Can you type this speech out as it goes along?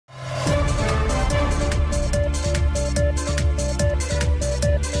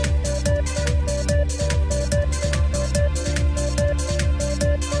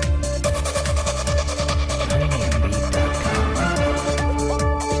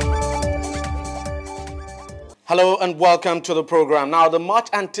Hello and welcome to the program. Now, the much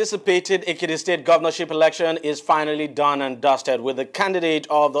anticipated Ekiti State governorship election is finally done and dusted, with the candidate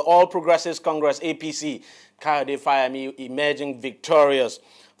of the All Progressives Congress, APC, Kayode Fayemi, emerging victorious.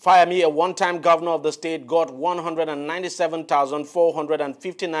 Fayemi, a one-time governor of the state, got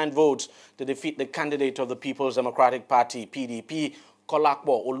 197,459 votes to defeat the candidate of the People's Democratic Party, PDP,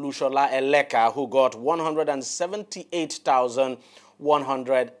 Kolakbo Olushola Eleka, who got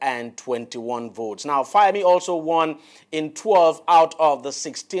 178,121 votes. Now, Fayemi also won in 12 out of the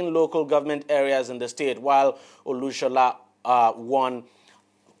 16 local government areas in the state, while Olushola won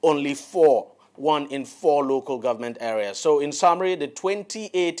only one in 4 local government areas. So, in summary, the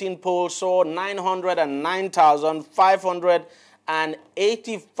 2018 poll saw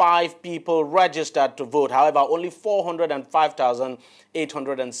 909,585 people registered to vote. However, only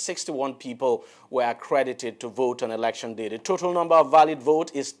 405,861 people were accredited to vote on election day. The total number of valid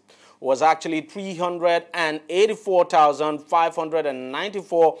votes was actually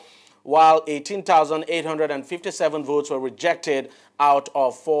 384,594, while 18,857 votes were rejected out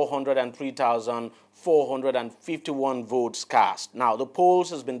of 403,451 votes cast. Now, the polls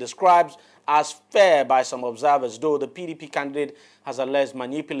has been described as fair by some observers, though the PDP candidate has alleged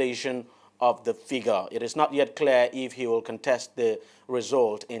manipulation of the figure. It is not yet clear if he will contest the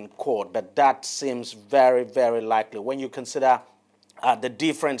result in court, but that seems very, very likely when you consider the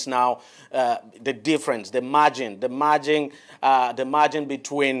difference now, the margin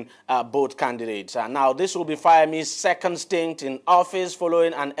between both candidates. Now, this will be Fayemi's second stint in office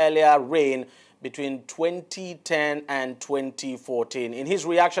following an earlier reign between 2010 and 2014. In his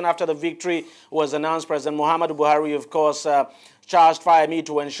reaction after the victory was announced, President Muhammadu Buhari, of course, charged Fayemi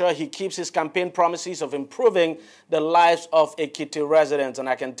to ensure he keeps his campaign promises of improving the lives of Ekiti residents. And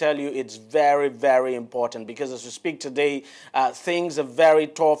I can tell you it's very, very important, because as we speak today, things are very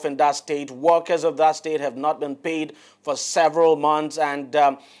tough in that state. Workers of that state have not been paid for several months, and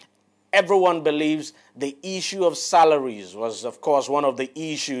everyone believes the issue of salaries was, of course, one of the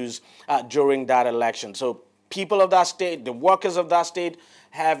issues during that election. So people of that state, the workers of that state,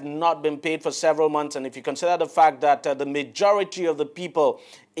 have not been paid for several months. And if you consider the fact that the majority of the people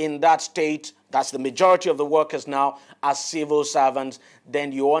in that state, that's the majority of the workers now, are civil servants,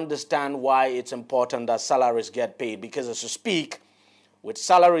 then you understand why it's important that salaries get paid. Because as you speak, with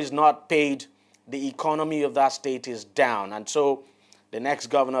salaries not paid, the economy of that state is down. And so the next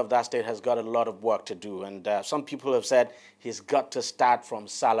governor of that state has got a lot of work to do. And some people have said he's got to start from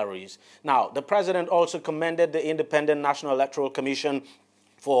salaries. Now, the president also commended the Independent National Electoral Commission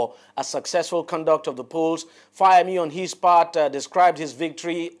for a successful conduct of the polls. Fayemi, on his part, described his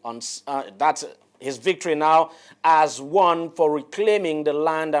victory now as one for reclaiming the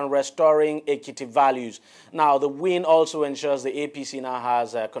land and restoring Ekiti values. Now, the win also ensures the APC now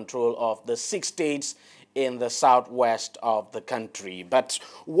has control of the 6 states in the southwest of the country. But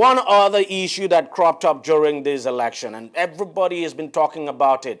one other issue that cropped up during this election, and everybody has been talking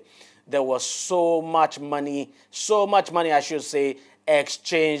about it, there was so much money, I should say,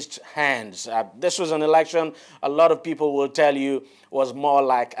 exchanged hands. This was an election, a lot of people will tell you, was more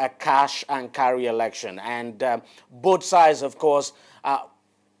like a cash and carry election. And both sides, of course, are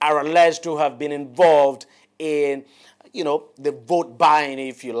alleged to have been involved in, the vote buying,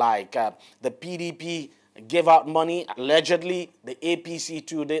 if you like. The PDP gave out money, allegedly. The APC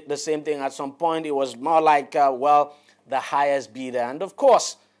too did the same thing at some point. It was more like, the highest bidder. And of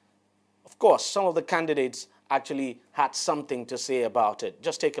course, some of the candidates actually had something to say about it.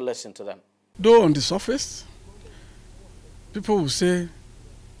 Just take a listen to them. Though on the surface, people will say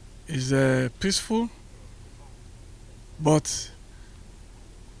it's peaceful, but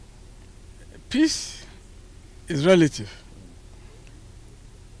peace is relative.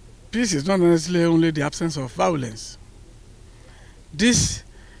 Peace is not necessarily only the absence of violence. This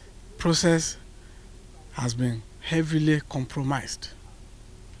process has been heavily compromised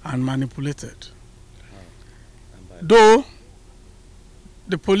and manipulated. Though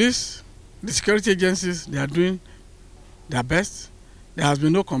the police, the security agencies, they are doing their best. There has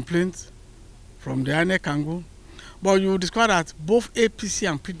been no complaint from the INEC angle. But you will discover that both APC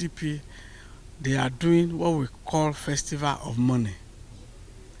and PDP, they are doing what we call festival of money.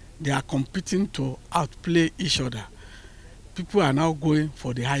 They are competing to outplay each other. People are now going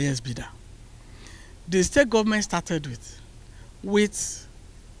for the highest bidder. The state government started with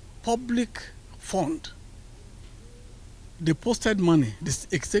public fund. They posted money. The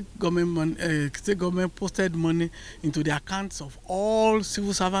state government posted money into the accounts of all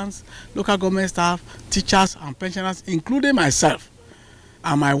civil servants, local government staff, teachers, and pensioners, including myself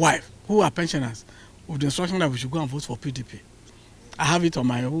and my wife, who are pensioners, with the instruction that we should go and vote for PDP. I have it on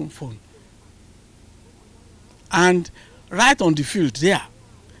my own phone. And right on the field there,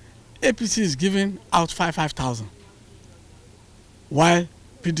 APC is giving out 5,000, while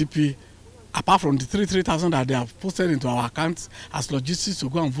PDP, apart from the 3,000 that they have posted into our accounts as logistics to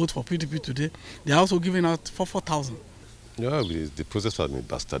go and vote for PDP today, they are also giving out 4,000. Yeah, the process has been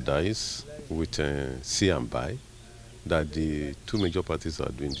bastardized with see and buy that the two major parties are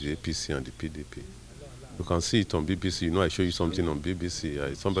doing, the APC and the PDP. You can see it on BBC. You know, I show you something on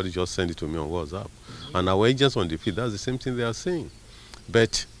BBC. Somebody just sent it to me on WhatsApp. And our agents on the field, that's the same thing they are saying.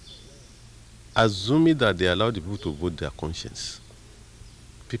 But assuming that they allow the people to vote their conscience,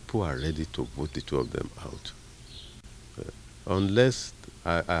 people are ready to vote the two of them out. Unless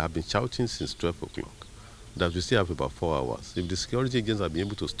I have been shouting since 12 o'clock that we still have about 4 hours. If the security agents have been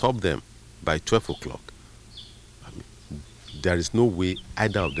able to stop them by 12 o'clock, there is no way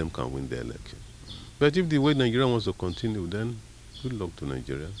either of them can win the election. But if the way Nigeria wants to continue, then good luck to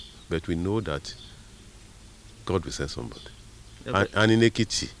Nigeria. But we know that God will send somebody. Okay. And in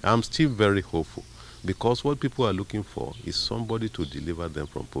Ekiti, I'm still very hopeful because what people are looking for is somebody to deliver them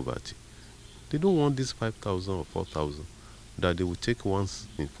from poverty. They don't want this 5,000 or 4,000 that they will take once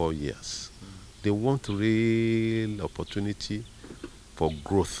in 4 years. They want real opportunity for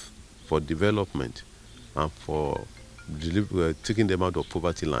growth, for development, and for taking them out of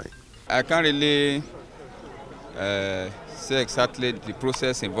poverty line. I can't really say exactly the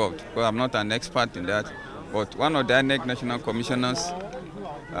process involved because I'm not an expert in that. But one of the INEC national commissioners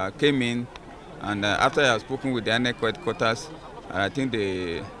came in, and after I have spoken with the INEC headquarters, I think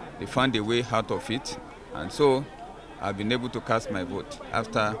they found a way out of it. And so I've been able to cast my vote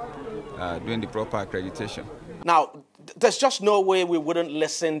after doing the proper accreditation. Now, there's just no way we wouldn't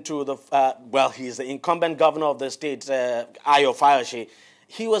listen to the, he's the incumbent governor of the state, Ayo Fayose.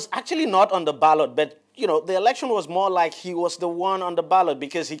 He was actually not on the ballot, but, you know, the election was more like he was the one on the ballot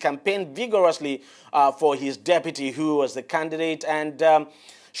because he campaigned vigorously for his deputy, who was the candidate. And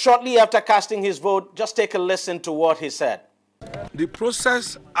shortly after casting his vote, just take a listen to what he said. The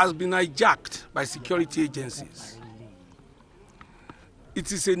process has been hijacked by security agencies.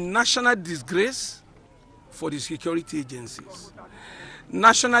 It is a national disgrace for the security agencies,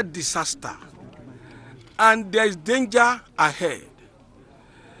 national disaster, and there is danger ahead.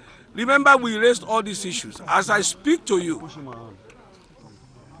 Remember, we raised all these issues. As I speak to you,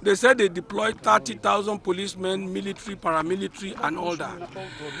 they said they deployed 30,000 policemen, military, paramilitary, and all that.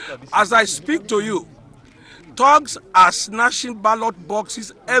 As I speak to you, thugs are snatching ballot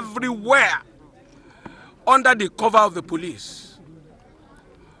boxes everywhere under the cover of the police.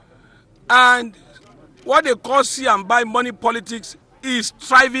 And what they call see and buy money politics is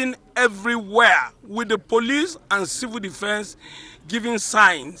thriving everywhere, with the police and civil defense giving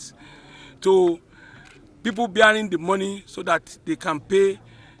signs to people bearing the money so that they can pay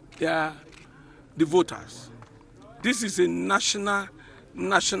the voters. This is a national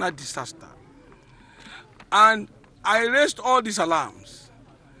disaster. And I raised all these alarms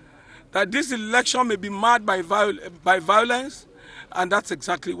that this election may be marred by violence, and that's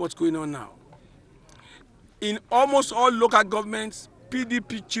exactly what's going on now. In almost all local governments,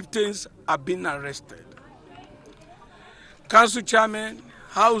 PDP chieftains are being arrested. Council chairmen,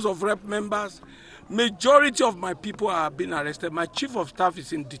 House of Rep members, majority of my people are being arrested. My chief of staff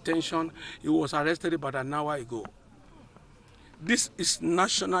is in detention. He was arrested about an hour ago. This is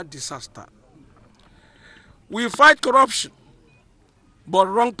national disaster. We fight corruption, but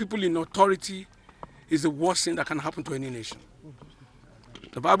wrong people in authority is the worst thing that can happen to any nation.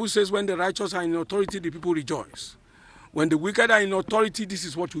 The Bible says when the righteous are in authority, the people rejoice. When the wicked are in authority, this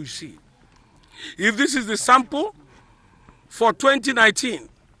is what we see. If this is the sample for 2019,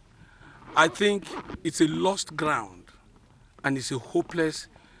 I think it's a lost ground and it's a hopeless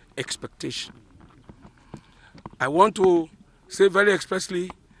expectation. I want to say very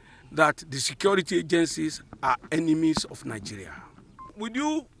expressly that the security agencies are enemies of Nigeria. Would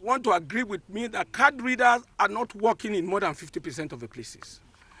you want to agree with me that card readers are not working in more than 50% of the places?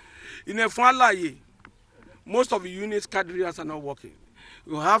 In Efalaye, most of the units, card readers are not working.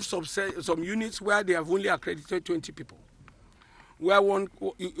 You have some units where they have only accredited 20 people, where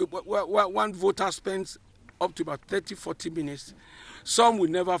one voter spends up to about 30-40 minutes. Some will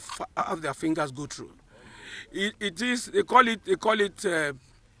never have their fingers go through. They call it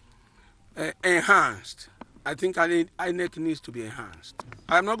enhanced. I think INEC needs to be enhanced.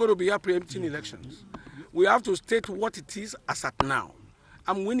 I'm not going to be here preempting elections. We have to state what it is as at now.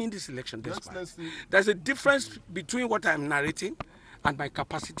 I'm winning this election despite. There's a difference between what I'm narrating and my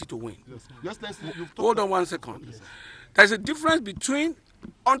capacity to win. Hold on 1 second. There's a difference between,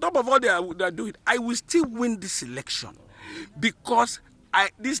 on top of all they are doing, I will still win this election because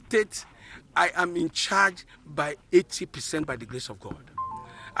this state I am in charge by 80% by the grace of God.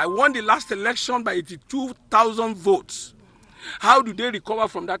 I won the last election by 82,000 votes. How do they recover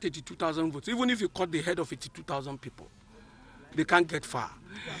from that 82,000 votes? Even if you cut the head of 82,000 people, they can't get far.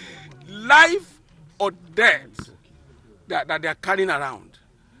 Life or death that they are carrying around,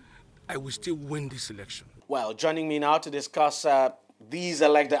 I will still win this election. Well, joining me now to discuss the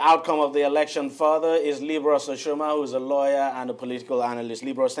outcome of the election further is Libros Oshoma, who is a lawyer and a political analyst.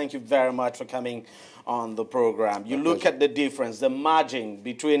 Libros, thank you very much for coming on the program. You look at the difference, the margin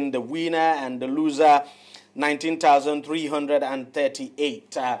between the winner and the loser,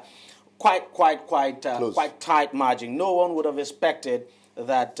 19,338. Quite tight margin. No one would have expected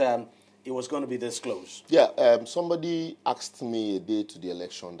that it was going to be this close. Yeah, somebody asked me a day to the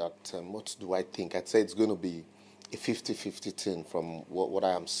election that what do I think? I'd say it's going to be a 50-50 thing from what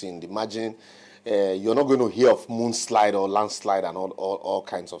I am seeing. Imagine you're not going to hear of moonslide or landslide and all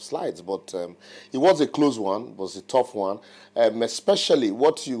kinds of slides, but it was a close one, it was a tough one, especially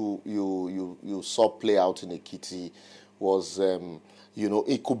what you saw play out in Ekiti was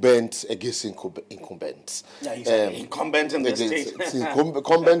incumbent against incumbents. Yeah, exactly. Incumbent in the state.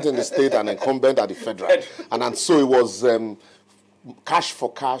 Incumbent in the state and incumbent at the federal. And so it was cash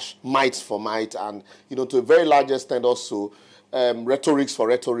for cash, might for might, and to a very large extent also rhetorics for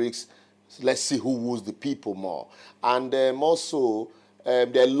rhetorics. Let's see who woos the people more. And also there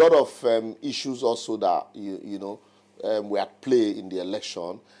are a lot of issues also that were at play in the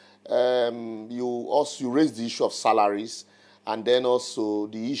election. You raised the issue of salaries, and then also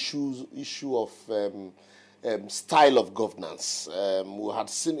the issue of style of governance. We had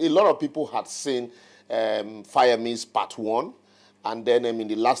seen a lot of people had seen Fire Mills Part 1. And then in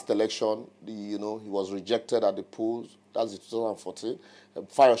the last election, he was rejected at the polls. That's in 2014.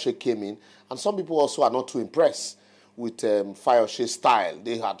 Fayose came in. And some people also are not too impressed with Fayose's style.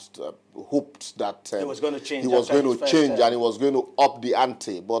 They had hoped that he was going to change. And he was going to up the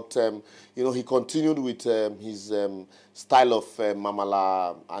ante. But, he continued with his style of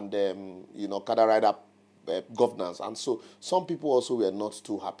Mamala and, Kada Rider governance. And so some people also were not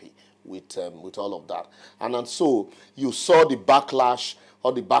too happy with all of that. And so you saw the backlash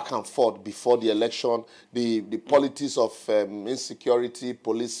or the back and forth before the election, the politics of insecurity,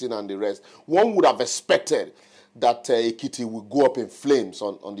 policing, and the rest. One would have expected that Ekiti would go up in flames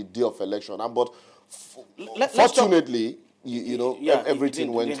on the day of election. But fortunately,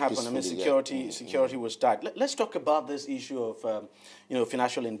 everything went peacefully. I mean, security was tight. Let's talk about this issue of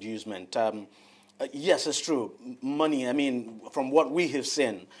financial inducement. Yes, it's true. Money, I mean, from what we have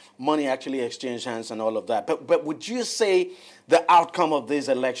seen, money actually exchanged hands and all of that. But would you say the outcome of this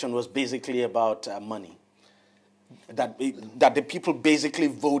election was basically about money? That the people basically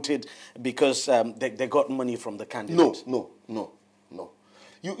voted because they got money from the candidate? No.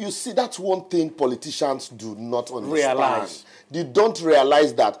 You see, that's one thing politicians do not understand. Realize. They don't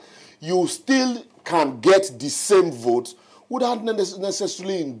realize that you still can get the same vote without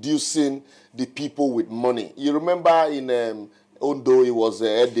necessarily inducing the people with money. You remember in Ondo, it was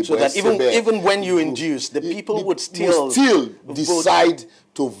so that even when you induce, the people would still decide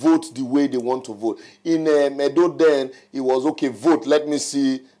to vote the way they want to vote. In Edo then, it was, okay, vote, let me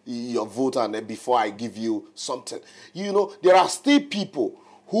see your vote and before I give you something. There are still people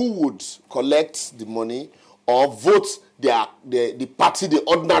who would collect the money or vote the party they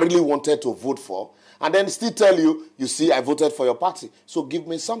ordinarily wanted to vote for, and then still tell you, you see, I voted for your party, so give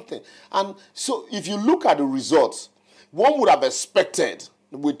me something. And so if you look at the results, one would have expected,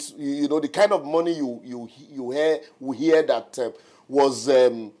 with the kind of money you hear that was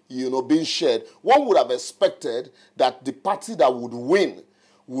being shared, one would have expected that the party that would win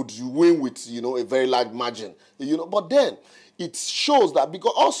with a very large margin. But then it shows that,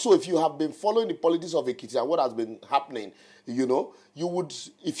 because also if you have been following the politics of Ekiti and what has been happening, you would,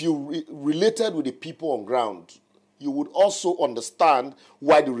 if you related with the people on ground, you would also understand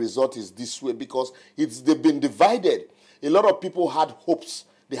why the result is this way, because they've been divided. A lot of people had hopes,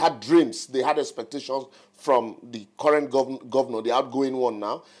 they had dreams, they had expectations from the current governor, the outgoing one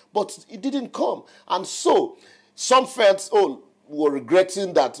now, but it didn't come. And so some felt, were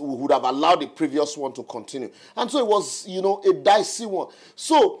regretting that we would have allowed the previous one to continue. And so it was, a dicey one.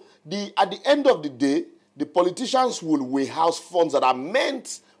 So at the end of the day, the politicians will warehouse funds that are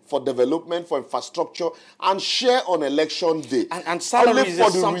meant for development, for infrastructure, and share on election day. And salaries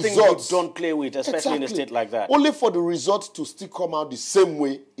is something you don't play with, especially in a state like that. Only for the results to still come out the same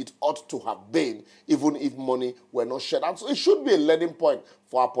way it ought to have been, even if money were not shared. And so it should be a learning point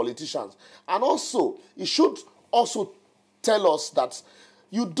for our politicians. And also, it should also tell us that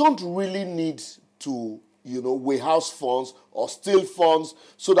you don't really need to warehouse funds or steal funds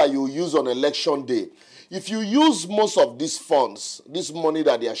so that you use on election day. If you use most of these funds, this money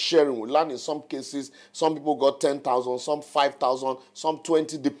that they are sharing, we learn in some cases, some people got 10,000, some 5,000, some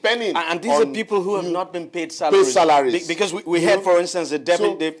 20, depending. And these are people who have not been paid salaries. Because we heard, for instance,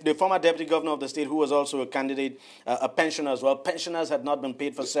 the former deputy governor of the state, who was also a candidate, a pensioner as well. Pensioners had not been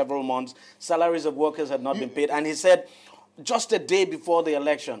paid for several months. Salaries of workers had not been paid. And he said, just a day before the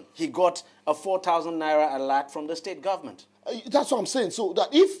election, he got a 4,000 naira alert from the state government. That's what I'm saying. So that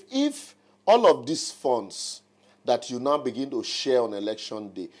if all of these funds that you now begin to share on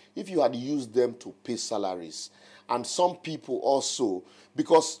election day, if you had used them to pay salaries, and some people also,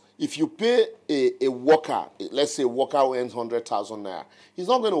 because if you pay a worker, let's say a worker who earns 100,000 naira, he's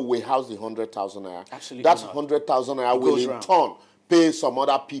not going to warehouse the 100,000 naira. Absolutely That not. 100,000 naira will in turn pay some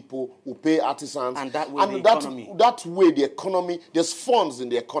other people who pay artisans. And that way that way the economy, there's funds in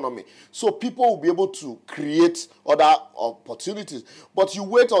the economy. So people will be able to create other opportunities. But you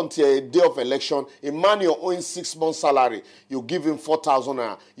wait until a day of election, a man you're owing 6 months salary, you give him 4,000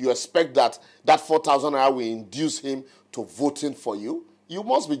 naira. You expect that 4,000 naira will induce him to voting for you? You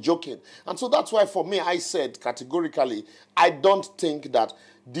must be joking. And so that's why for me, I said categorically, I don't think that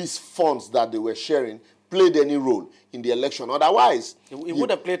these funds that they were sharing played any role in the election. Otherwise, it would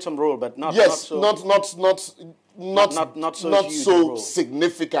have played some role, but not so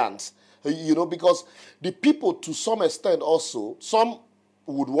significant. Because the people, to some extent, also some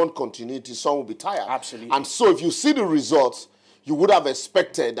would want continuity, some would be tired. Absolutely. And so, if you see the results, you would have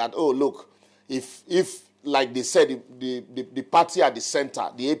expected that. Oh, look, if like they said, the party at the center,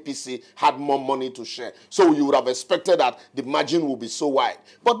 the APC, had more money to share, so you would have expected that the margin would be so wide.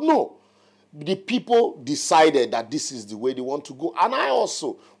 But no. The people decided that this is the way they want to go. And I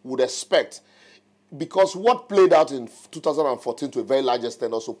also would expect, because what played out in 2014 to a very large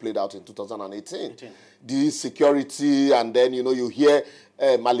extent also played out in 2018. The security, and then, you hear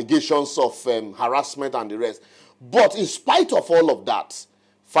allegations of harassment and the rest. But in spite of all of that,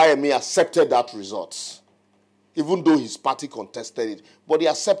 Fayemi accepted that result. Even though his party contested it. But he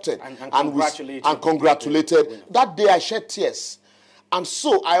accepted. And congratulated. That day I shed tears. And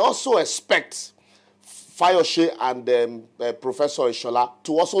so I also expect Fayoshe and Professor Ishola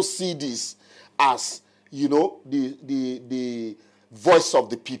to also see this as, the voice of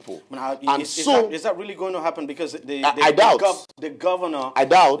the people. Now, and is that really going to happen? Because I doubt. The governor. I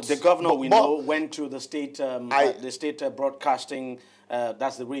doubt. The governor we know went to the state broadcasting.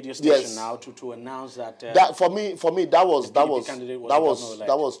 That's the radio station now to announce that. That for me that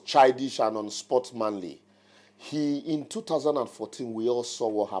was childish and unsportsmanly. In 2014, we all saw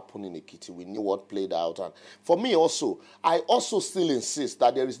what happened in Ekiti. We knew what played out. And for me also, I also still insist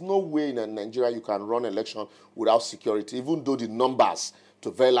that there is no way in Nigeria you can run election without security, even though the numbers, to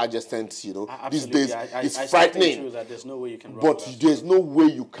a very large extent, these days, it's frightening. True that there's no way you can run but there's no way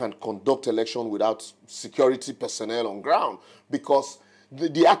you can conduct election without security personnel on ground, because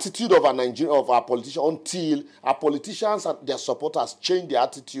the attitude of our politicians, until our politicians and their supporters change their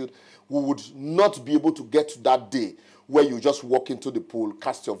attitude, we would not be able to get to that day where you just walk into the poll,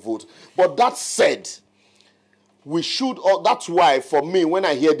 cast your vote. But that said, we should. That's why, for me, when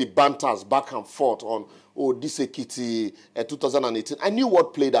I hear the banters back and forth on, this Ekiti 2018, I knew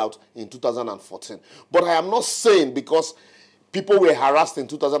what played out in 2014. But I am not saying because people were harassed in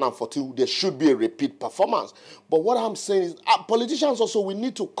 2014, there should be a repeat performance. But what I'm saying is, politicians also, we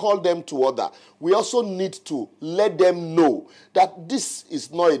need to call them to order. We also need to let them know that this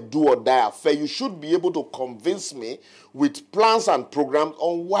is not a do-or-die affair. You should be able to convince me with plans and programs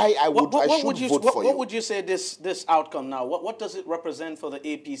on why I should vote for you. What would you say this outcome now? What does it represent for the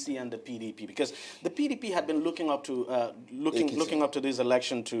APC and the PDP? Because the PDP had been looking up to this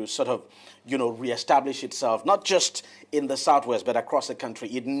election to sort of, reestablish itself, not just in the Southwest, but across the country.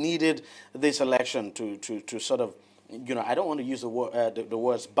 It needed this election to sort of, I don't want to use the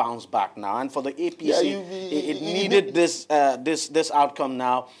words bounce back now. And for the APC, it needed this outcome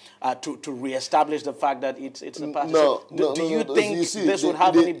now to reestablish the fact that it's the party. Do you think this would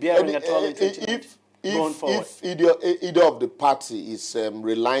have any bearing at all in 2020? Going forward? If either of the party is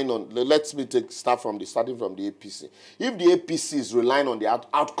relying on, starting from the APC. If the APC is relying on the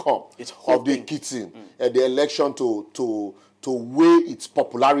outcome of the Ekiti, the election to weigh its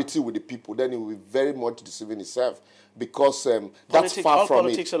popularity with the people, then it will be very much deceiving itself. Because that's far from it.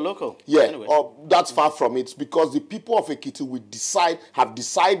 Politics are local. Yeah, anyway. That's far from it. Because the people of Ekiti have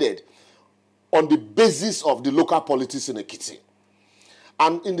decided on the basis of the local politics in Ekiti.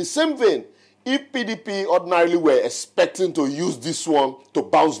 And in the same vein, if PDP ordinarily were expecting to use this one to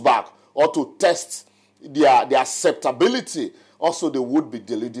bounce back or to test their acceptability, also they would be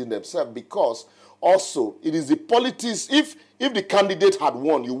deluding themselves, because also, it is the politics. If the candidate had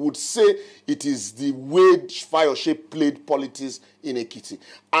won, you would say it is the way Fayose played politics in Ekiti.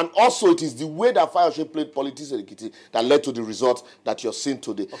 And also, it is the way that Fayose played politics in Ekiti that led to the result that you're seeing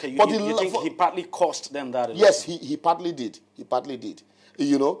today. Okay, you think he partly cost them that election? Yes, he partly did. He partly did.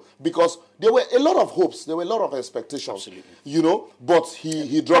 You know, because there were a lot of hopes, there were a lot of expectations. Absolutely. You know, but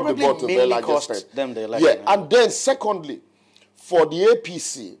he dropped Probably the ball to a very large cost extent. them the election. Yeah, and then secondly, for the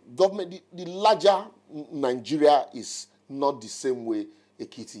APC government, the larger Nigeria is not the same way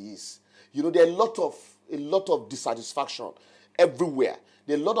Ekiti is. You know, there are a lot of dissatisfaction everywhere.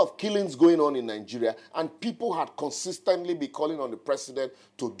 There are a lot of killings going on in Nigeria, and people had consistently been calling on the president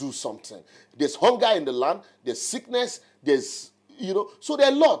to do something. There's hunger in the land, there's sickness, there's, you know, so there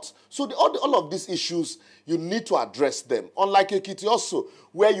are lots. So all of these issues, you need to address them. Unlike Ekiti also,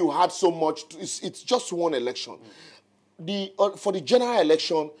 where you had so much, it's just one election. For the general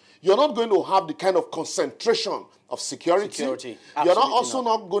election, you're not going to have the kind of concentration of security. You're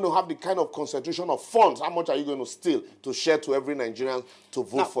not going to have the kind of concentration of funds. How much are you going to steal to share to every Nigerian to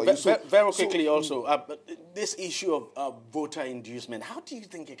vote for you? Very quickly also, this issue of voter inducement, how do you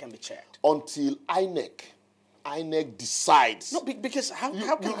think it can be checked? Until INEC decides. No, because how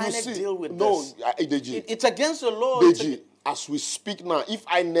can INEC deal with this? No, Deji, it's against the law. Deji, as we speak now, if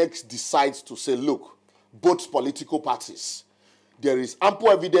INEC decides to say, look, both political parties, there is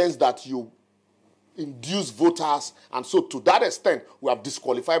ample evidence that you induce voters, and so to that extent, we have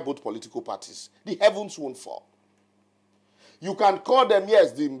disqualified both political parties. The heavens won't fall. You can call them,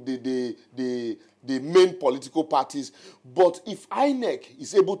 yes, the main political parties, but if INEC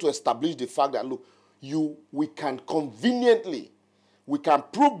is able to establish the fact that, look, we can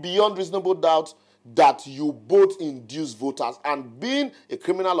prove beyond reasonable doubt that you both induce voters, and being a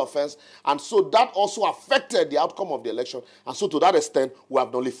criminal offense, and so that also affected the outcome of the election, and so to that extent, we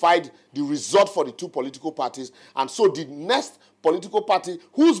have nullified the result for the two political parties, and so the next political party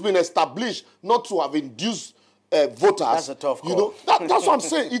who's been established not to have induced voters. That's a tough call. You know, that's what I'm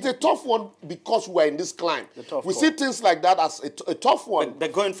saying. It's a tough one because we're in this climb. We see things like that as a tough one.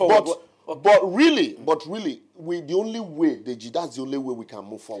 But going forward... But really, the only way, Deji, that's the only way we can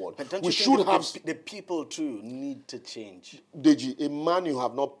move forward. But don't we you should think have the people too need to change? Deji, a man you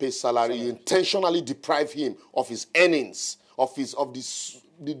have not paid salary, you intentionally deprive him of his earnings, of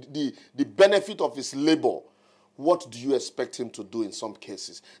the benefit of his labor. What do you expect him to do in some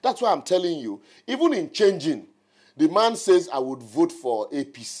cases? That's why I'm telling you, even in changing, the man says, I would vote for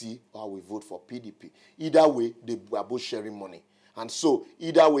APC or I will vote for PDP. Either way, they are both sharing money. And so,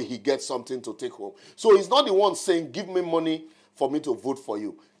 either way, he gets something to take home. So, he's not the one saying, give me money for me to vote for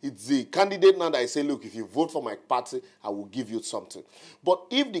you. It's the candidate now that I say, look, if you vote for my party, I will give you something. But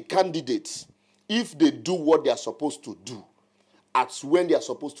if the candidates, if they do what they are supposed to do, at when they are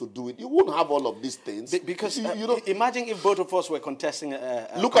supposed to do it, you won't have all of these things. Because, imagine if both of us were contesting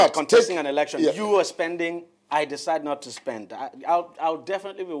an election. Yeah. You were spending, I decide not to spend. I'll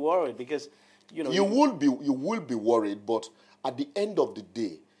definitely be worried because, you know... You will be worried, but... At the end of the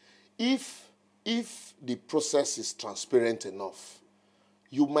day, if the process is transparent enough,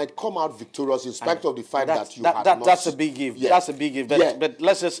 you might come out victorious in spite of the fact that you have not... That's a big give. Yeah. That's a big give. But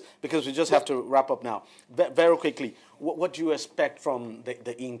let's just, because we just have to wrap up now. Very quickly, what do you expect from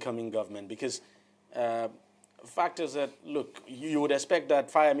the incoming government? Because fact is that, look, you would expect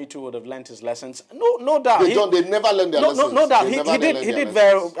that Fayemi too would have learned his lessons. No doubt. They never learned their lessons. No doubt. He did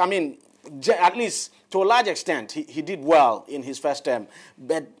very... I mean, at least... To a large extent, he did well in his first term.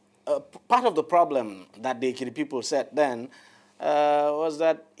 But part of the problem that the Ekiti people said then was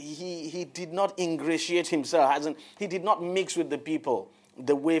that he did not ingratiate himself. As in, he did not mix with the people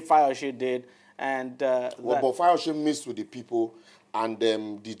the way Fayose did. And but Fayose mixed with the people, and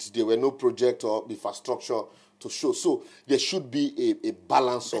there were no project or infrastructure to show. So there should be a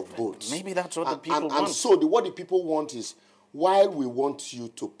balance of both. Maybe that's what the people want. And so what the people want is, while we want you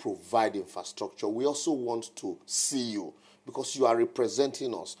to provide infrastructure, we also want to see you because you are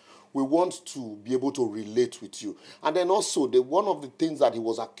representing us. We want to be able to relate with you. And then also, one of the things that he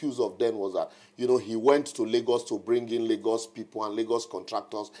was accused of then was that, he went to Lagos to bring in Lagos people and Lagos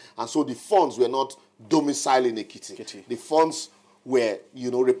contractors. And so the funds were not domiciled in Ekiti. The funds were,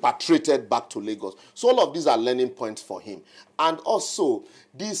 repatriated back to Lagos. So all of these are learning points for him. And also,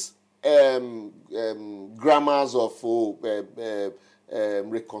 these grammars of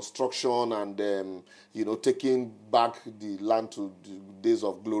reconstruction and taking back the land to the days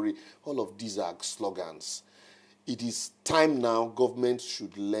of glory, all of these are slogans. It is time now government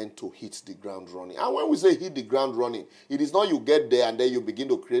should learn to hit the ground running. And when we say hit the ground running, it is not you get there and then you begin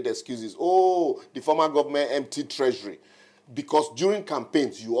to create excuses. Oh, the former government emptied treasury. because during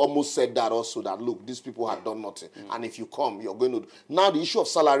campaigns, you almost said that also, that look, these people have done nothing. And if you come, you're going to... Now, the issue of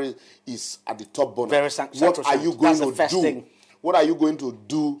salary is at the top burner. What are you going to do? What are you going to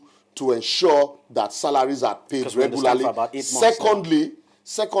do to ensure that salaries are paid regularly?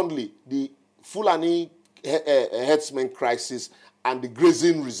 Secondly, the Fulani herdsmen crisis and the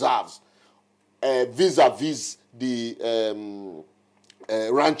grazing reserves vis-a-vis the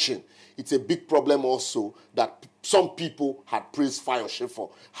ranching. It's a big problem also that some people had praised Fayose for.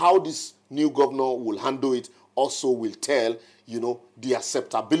 How this new governor will handle it also will tell, the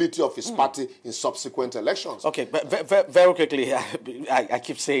acceptability of his party in subsequent elections. Okay, but very quickly, I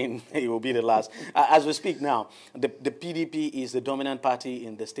keep saying it will be the last. As we speak now, the PDP is the dominant party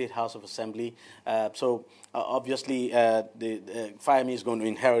in the State House of Assembly. So obviously, the Fayemi is going to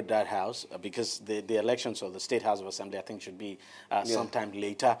inherit that house because the elections of the State House of Assembly, I think, should be sometime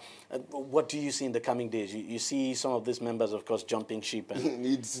later. What do you see in the coming days? You see some of these members, of course, jumping ship. And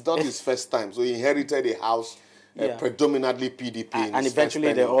it's not his first time. So he inherited a house predominantly PDP. And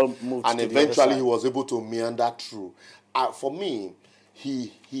eventually they all moved and to eventually the other side. he was able to meander through. For me,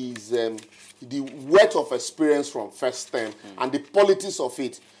 he's the wealth of experience from first term and the politics of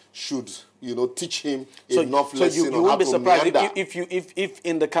it should, teach him enough lesson you on how won't be to surprised meander. if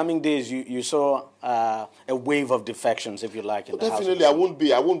in the coming days you saw a wave of defections, if you like, in the House.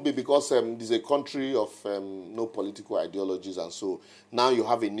 Definitely, I won't be because this is a country of no political ideologies, and so now you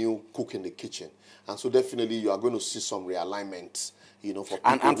have a new cook in the kitchen, and so definitely you are going to see some realignment. For people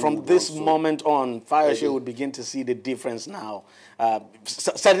and from this moment on, Fayose would begin to see the difference now.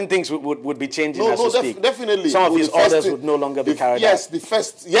 Certain things would be changing as we speak. Definitely. Some of his orders would no longer be carried out.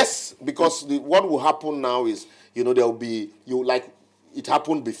 Yes, because what will happen now is, there will be, like it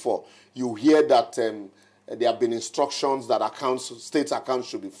happened before, you hear that there have been instructions that state accounts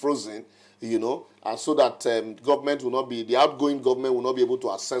should be frozen, and so that government will not be, the outgoing government will not be able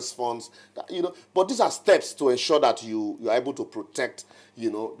to access funds, But these are steps to ensure that you are able to protect,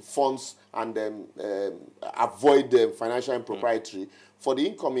 funds and avoid financial impropriety for the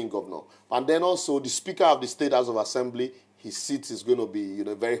incoming governor. And then also the Speaker of the State House of Assembly, his seat is going to be,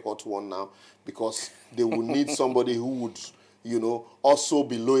 a very hot one now because they will need somebody who would, also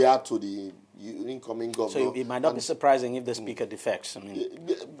be loyal to the incoming governor. So it might not be surprising if the speaker defects. I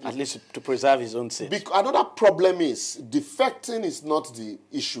mean, at least to preserve his own seat. Another problem is defecting is not the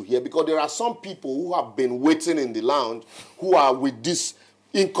issue here because there are some people who have been waiting in the lounge who are with this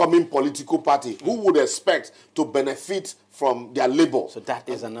incoming political party who would expect to benefit from their labor. So that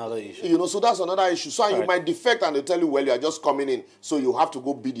is another issue. So that's another issue. So you might defect and they tell you, well, you are just coming in, so you have to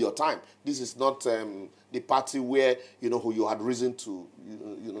go bid your time. This is not the party where, who you had risen to,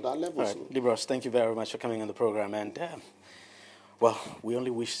 that level. All right. So. Libros, thank you very much for coming on the program. And, well, we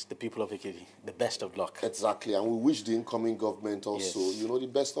only wish the people of Ekiti the best of luck. Exactly. And we wish the incoming government also, the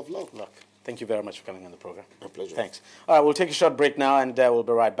best of luck. Thank you very much for coming on the program. My pleasure. Thanks. All right, we'll take a short break now, and we'll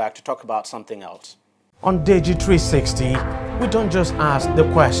be right back to talk about something else. On Deji 360, we don't just ask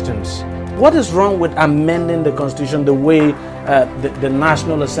the questions. What is wrong with amending the Constitution the way the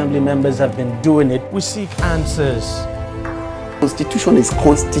National Assembly members have been doing it? We seek answers. Constitution is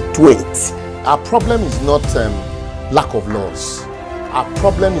constituent. Our problem is not lack of laws. Our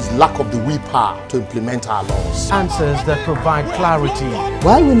problem is lack of the willpower to implement our laws. Answers that provide clarity.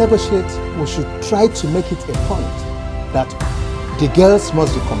 While we negotiate, we should try to make it a point that the girls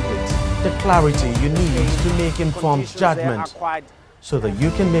must be complete. The clarity you need to make informed judgment so that you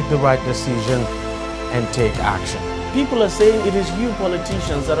can make the right decision and take action. People are saying it is you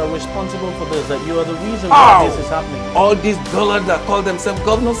politicians that are responsible for this, that you are the reason why this is happening. All these dollars that call themselves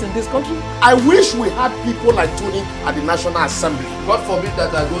governors in this country? I wish we had people like Tony at the National Assembly. God forbid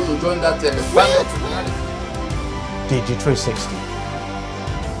that I go to join that ballot. Deji 360,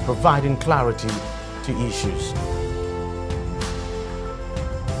 providing clarity to issues.